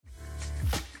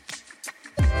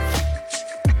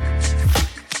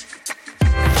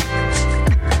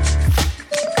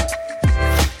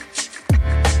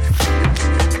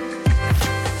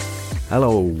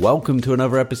welcome to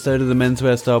another episode of the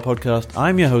Menswear Style Podcast.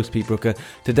 I'm your host, Pete Brooker.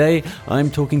 Today,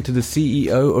 I'm talking to the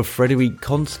CEO of Frederique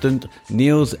Constant,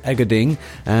 Niels Eggerding.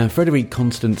 Frederique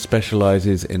Constant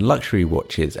specializes in luxury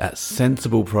watches at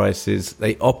sensible prices.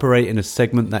 They operate in a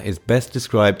segment that is best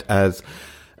described as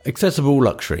accessible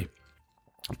luxury.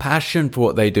 Passion for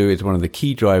what they do is one of the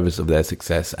key drivers of their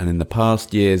success, and in the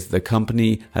past years, the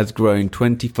company has grown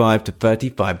 25 to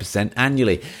 35%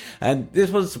 annually. And this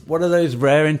was one of those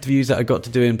rare interviews that I got to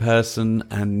do in person,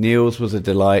 and Niels was a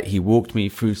delight. He walked me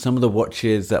through some of the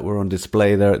watches that were on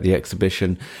display there at the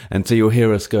exhibition, and so you'll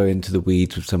hear us go into the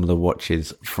weeds with some of the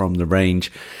watches from the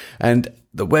range. And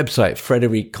the website,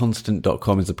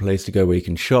 frederiqueconstant.com, is a place to go where you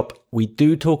can shop. We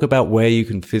do talk about where you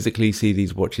can physically see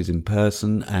these watches in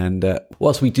person. And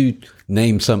whilst we do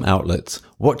name some outlets,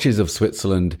 Watches of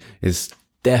Switzerland is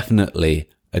definitely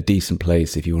a decent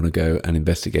place if you want to go and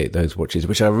investigate those watches,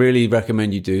 which I really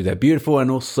recommend you do. They're beautiful,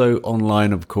 and also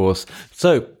online, of course.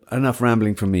 So enough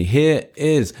rambling from me. Here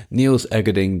is Niels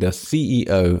Eggerding, the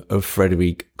CEO of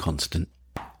Frederique Constant.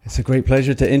 It's a great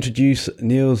pleasure to introduce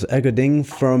Niels Eggerding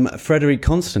from Frederique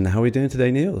Constant. How are we doing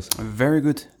today, Niels? Very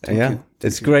good. Thank you.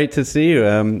 It's great to see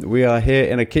you. We are here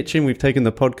in a kitchen. We've taken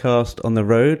the podcast on the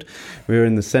road. We're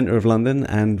in the centre of London,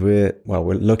 and we're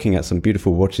looking at some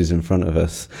beautiful watches in front of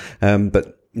us.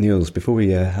 But Niels, before we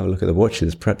have a look at the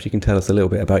watches, perhaps you can tell us a little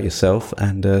bit about yourself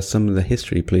and some of the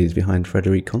history, please, behind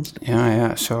Frederique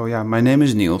Constant. So my name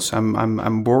is Niels.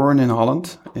 I'm born in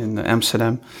Holland, in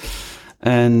Amsterdam.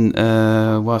 And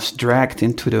was dragged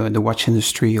into the watch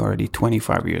industry already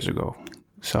 25 years ago.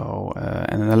 So,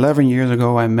 and 11 years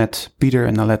ago, I met Peter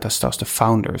and Aletta Stas, the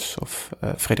founders of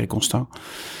Frederique Constant.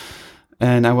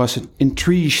 And I was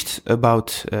intrigued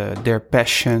about their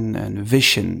passion and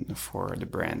vision for the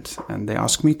brand. And they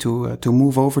asked me to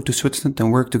move over to Switzerland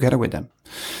and work together with them.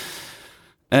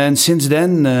 And since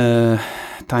then,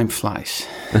 time flies.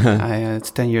 It's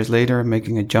 10 years later,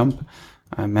 making a jump.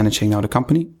 I'm managing now the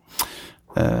company.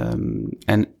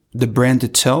 And the brand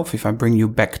itself, if I bring you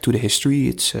back to the history,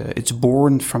 it's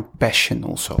born from passion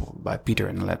also by Peter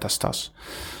and Aletta Stas.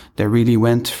 They really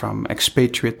went from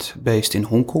expatriate based in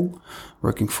Hong Kong,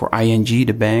 working for ING,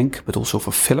 the bank, but also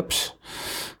for Philips,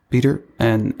 Peter.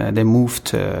 And they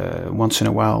moved once in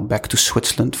a while back to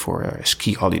Switzerland for a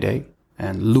ski holiday.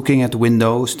 And looking at the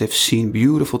windows, they've seen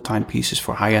beautiful timepieces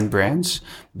for high-end brands,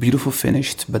 beautiful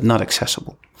finished, but not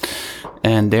accessible.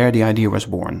 And there the idea was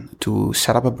born to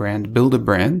set up a brand, build a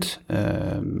brand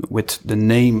with the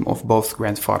name of both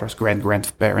grandfathers,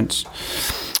 grandparents,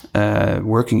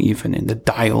 working even in the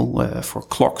dial for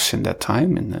clocks in that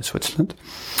time in Switzerland.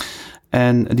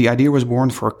 And the idea was born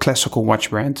for a classical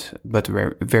watch brand, but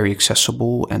very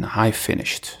accessible and high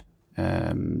finished.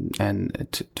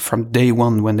 From day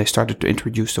one, when they started to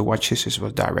introduce the watches, it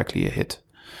was directly a hit.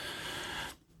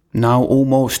 Now,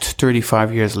 almost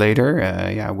 35 years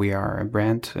later, we are a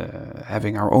brand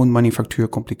having our own manufacture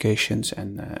complications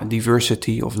and a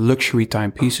diversity of luxury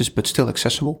timepieces, but still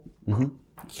accessible. Mm-hmm.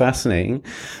 Fascinating.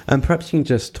 And perhaps you can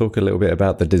just talk a little bit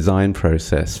about the design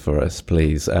process for us,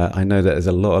 please. I know that there's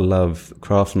a lot of love,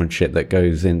 craftsmanship that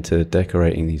goes into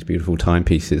decorating these beautiful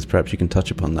timepieces. Perhaps you can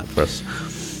touch upon that for us.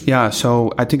 Yeah,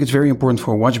 so I think it's very important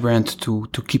for a watch brand to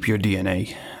keep your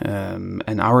DNA.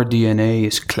 And our DNA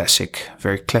is classic,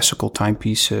 very classical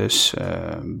timepieces.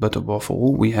 But above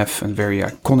all, we have a very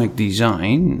iconic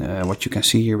design, what you can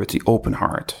see here with the open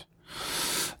heart.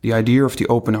 The idea of the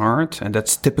open heart, and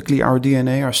that's typically our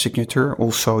DNA, our signature.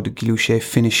 Also the guilloche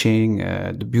finishing,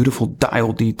 the beautiful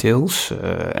dial details.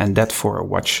 And that for a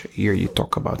watch, here you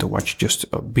talk about a watch just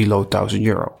below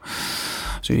 €1,000.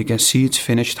 So you can see it's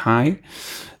finished high.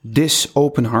 This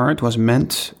open heart was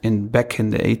meant back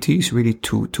in the 80s really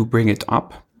to bring it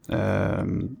up,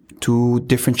 to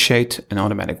differentiate an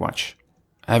automatic watch.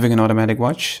 Having an automatic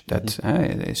watch that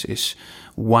is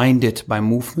winded by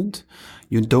movement,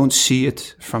 you don't see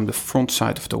it from the front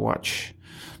side of the watch.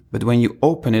 But when you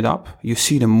open it up, you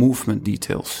see the movement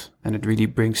details, and it really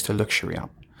brings the luxury up.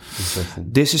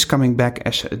 This is coming back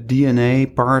as a DNA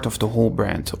part of the whole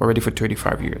brand already for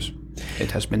 35 years.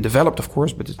 It has been developed, of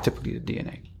course, but it's typically the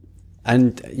DNA.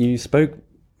 And you spoke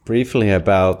briefly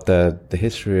about the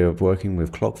history of working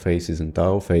with clock faces and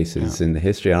dial faces in the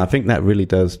history. And I think that really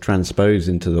does transpose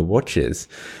into the watches.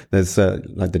 There's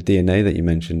like the DNA that you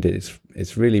mentioned.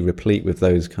 It's really replete with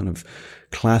those kind of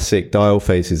classic dial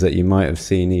faces that you might have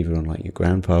seen either on like your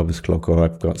grandfather's clock, or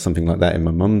I've got something like that in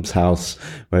my mum's house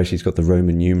where she's got the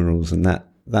Roman numerals, and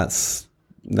that's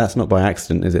not by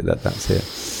accident, is it, that's here?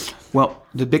 Well,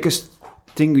 the biggest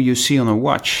thing you see on a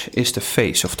watch is the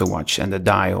face of the watch and the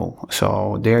dial.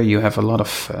 So there you have a lot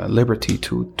of liberty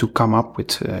to come up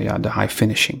with the high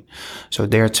finishing. So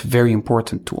there it's very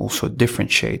important to also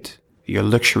differentiate your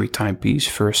luxury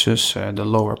timepiece versus the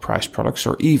lower price products,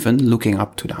 or even looking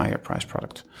up to the higher price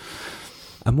products.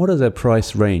 And what are their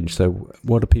price range? So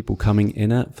what are people coming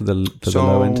in at for the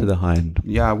low end to the high end?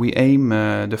 Yeah, we aim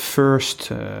the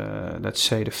first, let's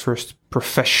say the first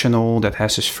professional that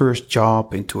has his first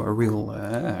job into a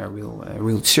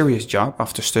real serious job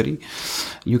after study.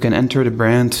 You can enter the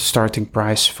brand starting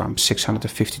price from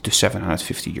 650 to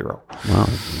 750 euro. Wow.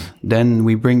 Then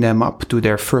we bring them up to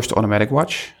their first automatic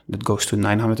watch that goes to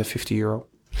 950 euro.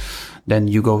 Then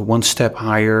you go one step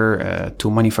higher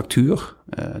to manufacture.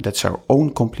 That's our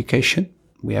own complication.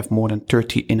 We have more than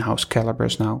 30 in-house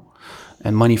calibers now.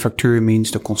 And manufacture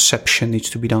means the conception needs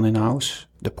to be done in-house,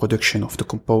 the production of the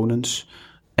components,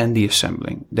 and the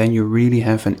assembling. Then you really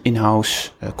have an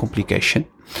in-house complication.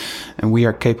 And we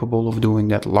are capable of doing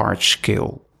that large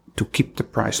scale to keep the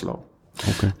price low.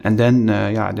 Okay. And then,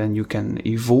 then you can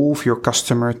evolve your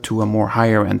customer to a more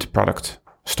higher end product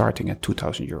starting at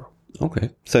 2,000 euro.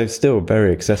 Okay. So still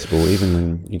very accessible even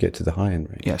when you get to the high end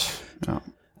range. Yes. Yeah.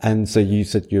 And so you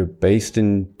said you're based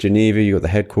in Geneva, you got the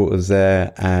headquarters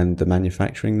there and the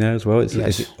manufacturing there as well. Is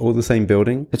it all the same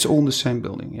building? It's all in the same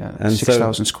building, yeah. And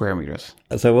 6,000 square meters.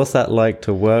 So what's that like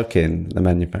to work in the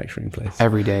manufacturing place?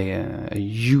 Every day, a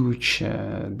huge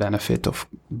benefit of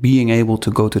being able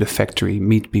to go to the factory,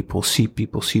 meet people, see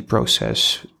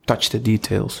process, touch the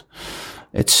details.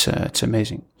 It's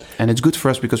amazing. And it's good for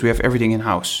us because we have everything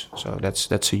in-house. So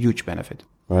that's a huge benefit.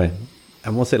 Right.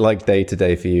 And what's it like day to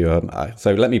day for you?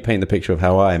 So let me paint the picture of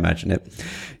how I imagine it.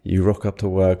 You rock up to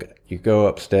work, you go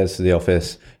upstairs to the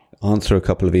office, answer a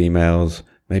couple of emails,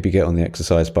 maybe get on the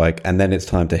exercise bike, and then it's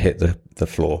time to hit the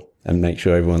floor and make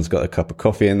sure everyone's got a cup of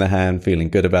coffee in their hand, feeling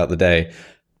good about the day.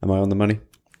 Am I on the money?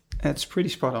 It's pretty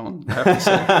spot on, I have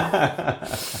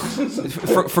to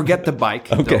say. Forget the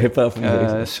bike. Okay,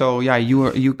 perfect. So yeah,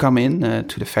 you come in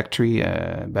to the factory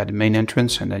by the main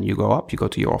entrance, and then you go up. You go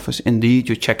to your office. Indeed,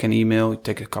 you check an email, you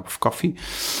take a cup of coffee.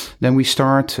 Then we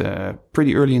start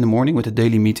pretty early in the morning with a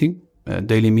daily meeting.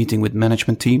 With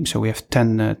management team. So we have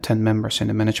 10 members in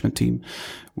the management team,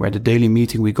 where the daily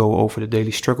meeting, we go over the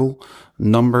daily struggle,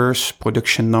 numbers,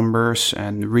 production numbers,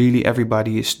 and really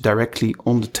everybody is directly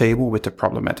on the table with the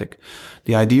problematic.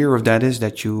 The idea of that is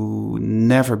that you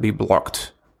never be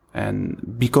blocked.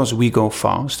 And because we go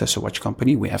fast as a watch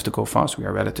company, we have to go fast. We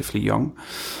are relatively young.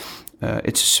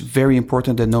 It's very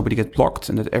important that nobody gets blocked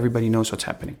and that everybody knows what's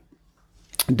happening.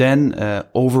 Then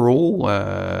overall,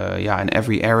 in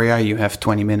every area you have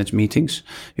 20 minutes meetings.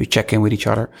 You check in with each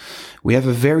other. We have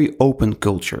a very open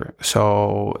culture.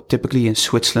 So typically in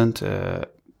Switzerland,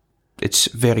 it's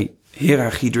very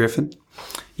hierarchy driven.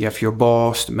 You have your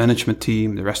boss, the management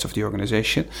team, the rest of the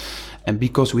organization. And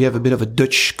because we have a bit of a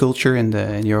Dutch culture in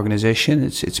the organization,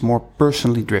 it's more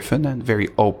personally driven and very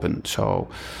open. So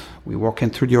we walk in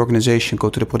through the organization,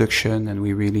 go to the production, and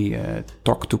we really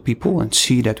talk to people and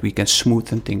see that we can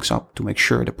smoothen things up to make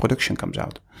sure the production comes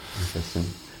out. Interesting.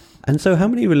 And so how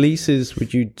many releases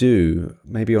would you do,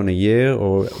 maybe on a year,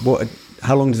 or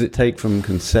how long does it take from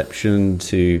conception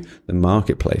to the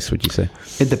marketplace, would you say?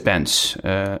 It depends.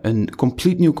 A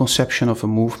complete new conception of a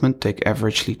movement take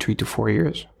averagely 3 to 4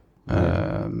 years.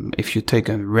 If you take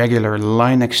a regular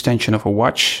line extension of a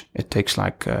watch, it takes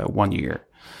like 1 year.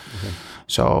 Okay.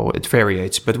 So it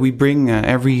varies, but we bring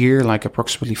every year like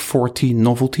approximately 40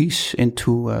 novelties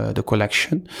into the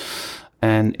collection.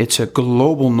 And it's a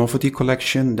global novelty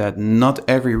collection that not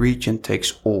every region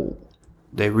takes all.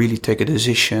 They really take a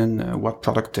decision what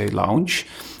product they launch.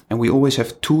 And we always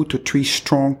have 2 to 3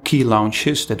 strong key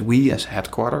launches that we as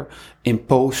headquarter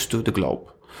impose to the globe.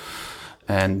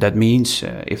 And that means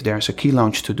if there's a key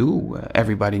launch to do,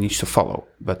 everybody needs to follow.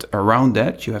 But around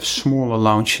that, you have smaller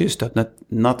launches that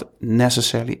not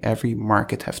necessarily every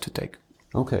market have to take.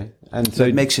 Okay, and so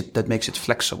that makes it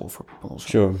flexible for people also.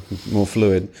 Sure, more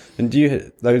fluid. And do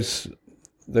you those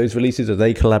releases, are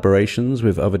they collaborations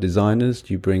with other designers?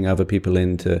 Do you bring other people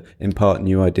in to impart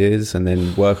new ideas and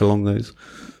then work along those?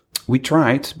 We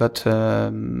tried, but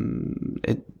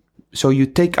so you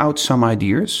take out some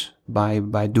ideas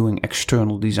by doing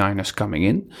external designers coming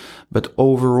in. But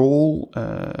overall,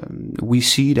 we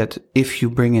see that if you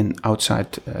bring in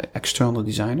outside external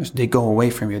designers, they go away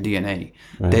from your DNA.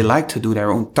 Right. They like to do their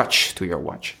own touch to your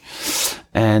watch.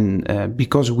 And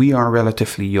because we are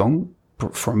relatively young,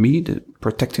 for me,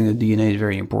 protecting the DNA is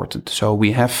very important. So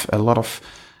we have a lot of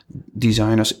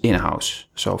designers in-house.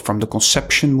 So from the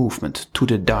conception movement to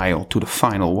the dial to the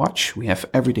final watch, we have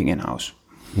everything in-house.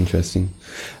 Interesting.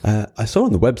 I saw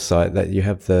on the website that you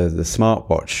have the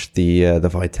smartwatch, the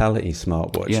Vitality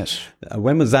smartwatch. Yes.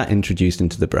 When was that introduced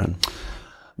into the brand?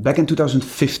 Back in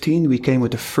 2015, we came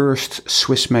with the first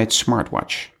Swiss-made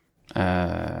smartwatch.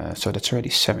 So that's already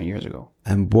 7 years ago.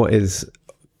 And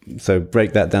so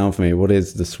break that down for me. What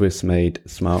is the Swiss-made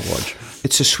smartwatch?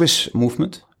 It's a Swiss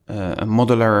movement, a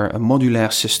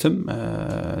modular system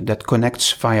that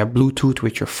connects via Bluetooth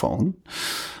with your phone.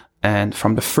 And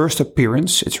from the first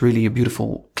appearance, it's really a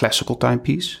beautiful classical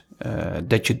timepiece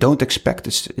that you don't expect.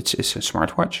 It's a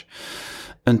smartwatch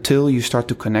until you start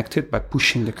to connect it by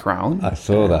pushing the crown. I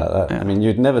saw that. I mean,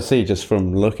 you'd never see just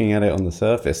from looking at it on the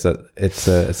surface that it's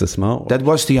a smartwatch. That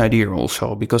was the idea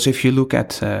also, because if you look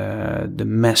at the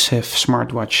massive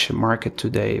smartwatch market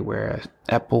today, where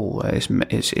Apple is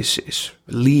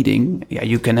leading,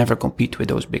 you can never compete with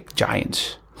those big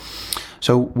giants.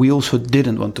 So we also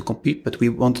didn't want to compete, but we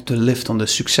wanted to lift on the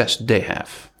success they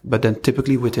have, but then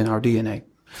typically within our DNA.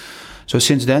 So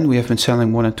since then, we have been selling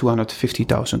more than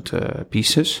 250,000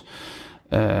 pieces,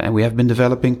 and we have been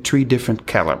developing 3 different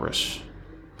calibers.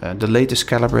 The latest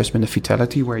caliber has been the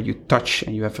Vitality, where you touch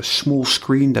and you have a small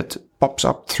screen that pops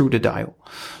up through the dial.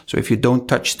 So if you don't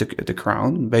touch the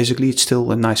crown, basically it's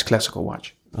still a nice classical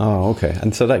watch. Oh, okay.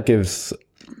 And so that gives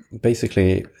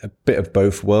basically a bit of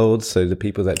both worlds. So the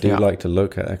people that do like to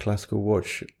look at a classical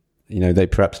watch, they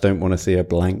perhaps don't want to see a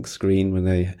blank screen when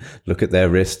they look at their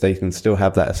wrist. They can still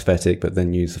have that aesthetic, but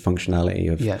then use the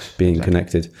functionality of being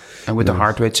connected. And with the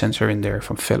heart rate sensor in there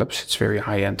from Philips, it's very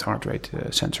high-end heart rate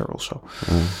sensor also.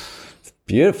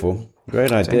 Beautiful.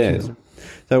 Great ideas.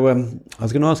 So I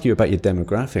was going to ask you about your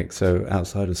demographics. So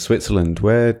outside of Switzerland,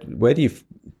 where do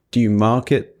you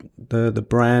market the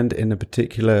brand in a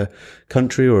particular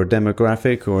country or a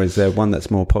demographic, or is there one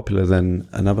that's more popular than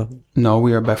another? No,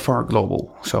 we are by far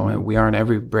global. So we are in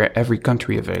every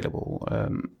country available.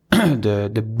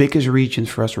 The biggest region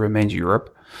for us remains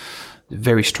Europe,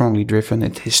 very strongly driven.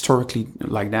 It's historically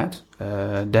like that.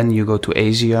 Then you go to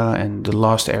Asia, and the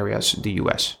last area is the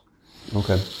US.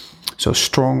 Okay. So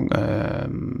strong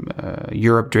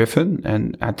Europe-driven,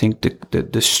 and I think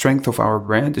the strength of our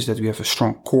brand is that we have a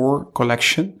strong core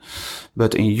collection,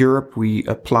 but in Europe we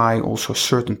apply also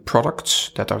certain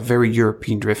products that are very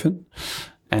European-driven,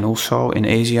 and also in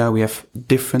Asia we have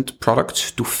different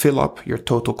products to fill up your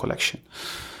total collection,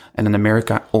 and in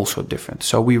America also different.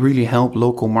 So we really help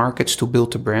local markets to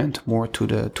build the brand more to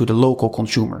the local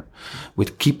consumer,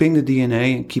 with keeping the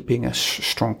DNA and keeping a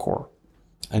strong core.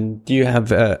 And do you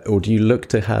have, or do you look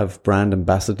to have brand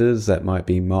ambassadors that might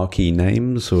be marquee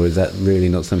names, or is that really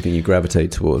not something you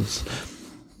gravitate towards?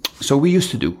 So we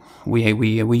used to do. We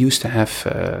used to have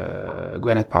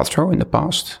Gwyneth Paltrow in the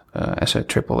past as a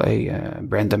AAA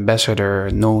brand ambassador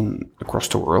known across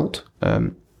the world.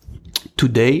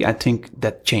 Today, I think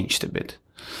that changed a bit.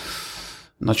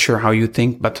 Not sure how you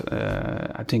think, but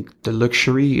I think the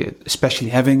luxury, especially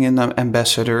having an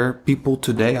ambassador, people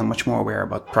today are much more aware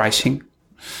about pricing,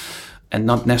 and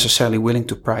not necessarily willing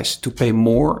to pay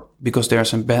more because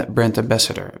there's a brand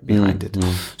ambassador behind it.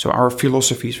 So our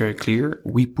philosophy is very clear.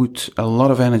 We put a lot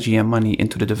of energy and money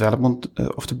into the development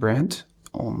of the brand,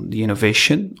 on the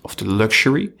innovation of the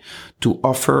luxury, to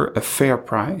offer a fair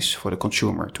price for the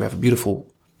consumer, to have a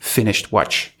beautiful finished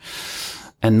watch,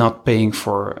 and not paying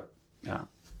for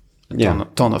a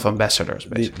ton of ambassadors,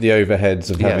 basically. The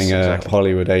overheads of having a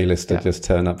Hollywood A-lister just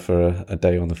turn up for a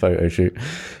day on the photo shoot.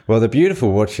 Well, they're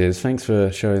beautiful watches. Thanks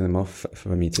for showing them off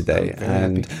for me today.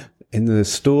 And in the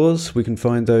stores, we can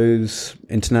find those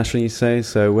internationally, you say?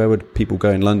 So where would people go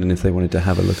in London if they wanted to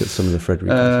have a look at some of the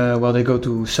Frederique? Well, they go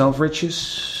to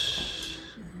Selfridges.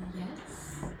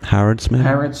 Harrods, maybe?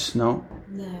 Harrods, no.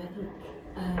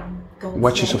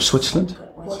 Watches of Switzerland.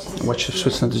 Watch of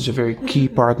Switzerland is a very key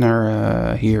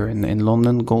partner here in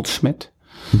London, Goldsmith.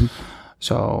 Mm-hmm.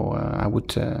 So I would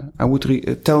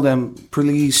tell them,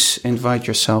 please invite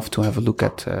yourself to have a look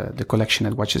at the collection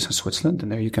at Watches in Switzerland,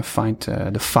 and there you can find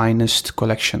the finest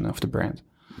collection of the brand.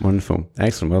 Wonderful.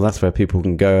 Excellent. Well, that's where people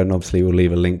can go, and obviously we'll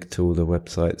leave a link to all the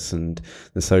websites and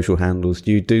the social handles.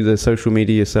 Do you do the social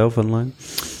media yourself online?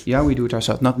 Yeah, we do it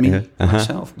ourselves. Not me,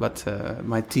 myself, but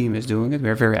my team is doing it.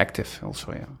 We're very active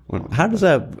also, yeah. Well,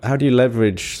 how do you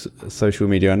leverage social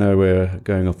media? I know we're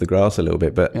going off the grass a little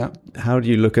bit, but how do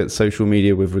you look at social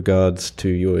media with regards to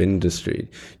your industry?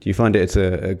 Do you find it's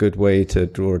a good way to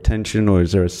draw attention, or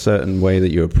is there a certain way that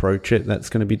you approach it that's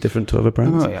going to be different to other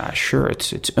brands? Oh, yeah, sure.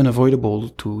 It's unavoidable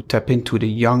to tap into the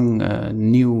young,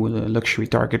 new luxury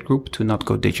target group, to not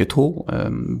go digital,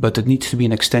 but it needs to be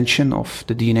an extension of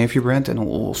the DNA of your brand and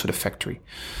also the factory.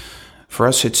 For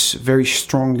us, it's very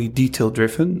strongly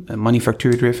detail-driven,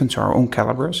 manufacturer-driven, so our own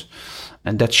calibers.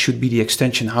 And that should be the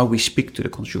extension how we speak to the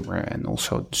consumer and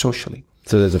also socially.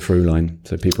 So there's a through line,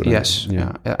 so people don't... Yes,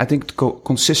 yeah. I think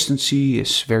consistency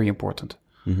is very important.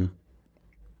 Mm-hmm.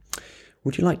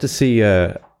 Would you like to see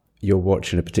your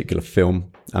watch in a particular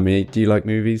film? I mean, do you like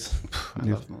movies? I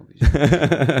love movies.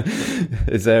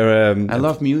 Is there... I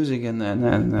love music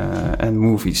and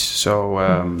movies. So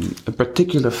a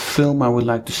particular film I would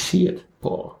like to see it.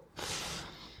 Oh.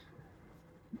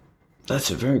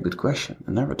 That's a very good question.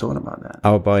 I never thought about that.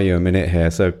 I'll buy you a minute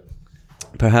here. So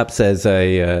perhaps there's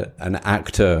an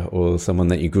actor or someone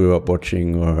that you grew up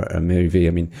watching or a movie.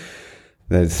 I mean,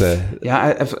 there's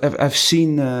I've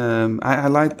seen. I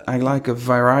like a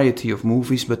variety of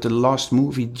movies, but the last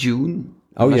movie, Dune.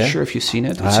 I'm not sure if you've seen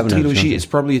it. It's a trilogy. It's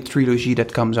probably a trilogy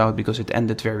that comes out because it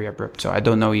ended very abrupt. So I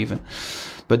don't know even.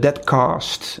 But that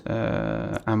cast,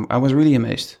 I was really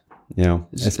amazed. Yeah.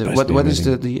 What is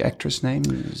the actress name?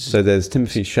 So there's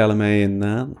Timothée Chalamet in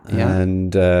that,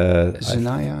 and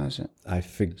Zendaya, is it? I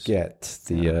forget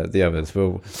the others.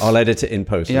 Well, I'll edit it in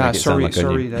post. Yeah, sorry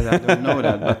that I don't know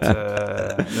that.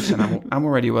 But listen, I'm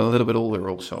already a little bit older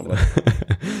also.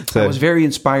 So I was very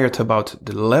inspired about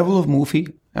the level of movie.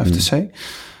 I have to say,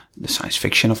 the science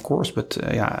fiction, of course, but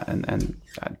and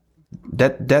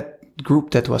that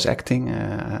group that was acting,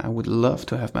 I would love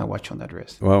to have my watch on that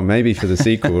wrist. Well, maybe for the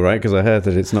sequel, right? Because I heard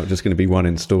that it's not just going to be one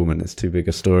installment. It's too big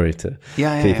a story to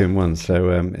keep in one. So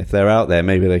if they're out there,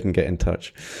 maybe they can get in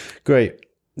touch. Great.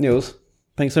 Niels,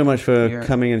 thanks so much for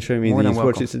coming and showing me these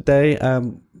watches today.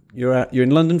 You're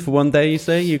in London for one day, you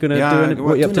say? You're going to do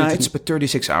it? 2 nights, but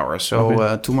 36 hours.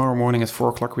 So tomorrow morning at 4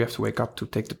 o'clock, we have to wake up to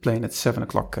take the plane at 7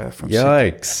 o'clock from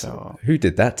Yikes. Sydney. So, who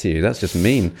did that to you? That's just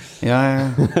mean.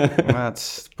 Yeah. Well,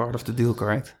 that's part of the deal,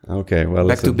 correct? Okay, well,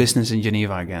 back to business in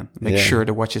Geneva again. Make sure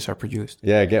the watches are produced.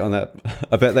 Yeah, get on that.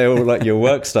 I bet they all like your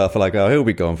work staff are like, oh, he'll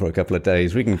be gone for a couple of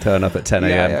days. We can turn up at 10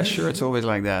 a.m. Yeah, sure. It's always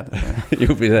like that.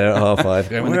 You'll be there at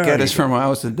 5:30. When the cat is from a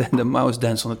house, the mouse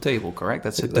dance on the table, correct?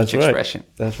 That's a Dutch expression.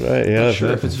 That's right, yeah. Not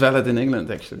sure if it's valid in England,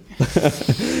 actually.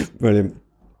 Brilliant.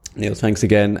 Niels, thanks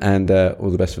again, and all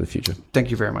the best for the future.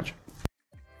 Thank you very much.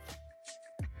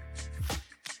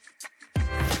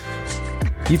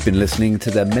 You've been listening to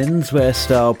the Menswear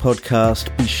Style podcast.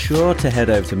 Be sure to head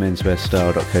over to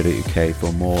menswearstyle.co.uk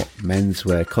for more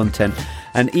menswear content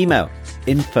and email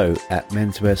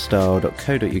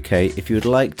info@menswearstyle.co.uk if you would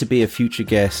like to be a future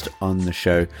guest on the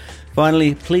show.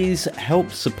 Finally, please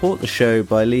help support the show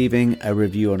by leaving a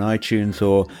review on iTunes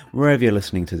or wherever you're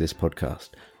listening to this podcast.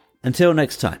 Until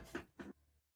next time.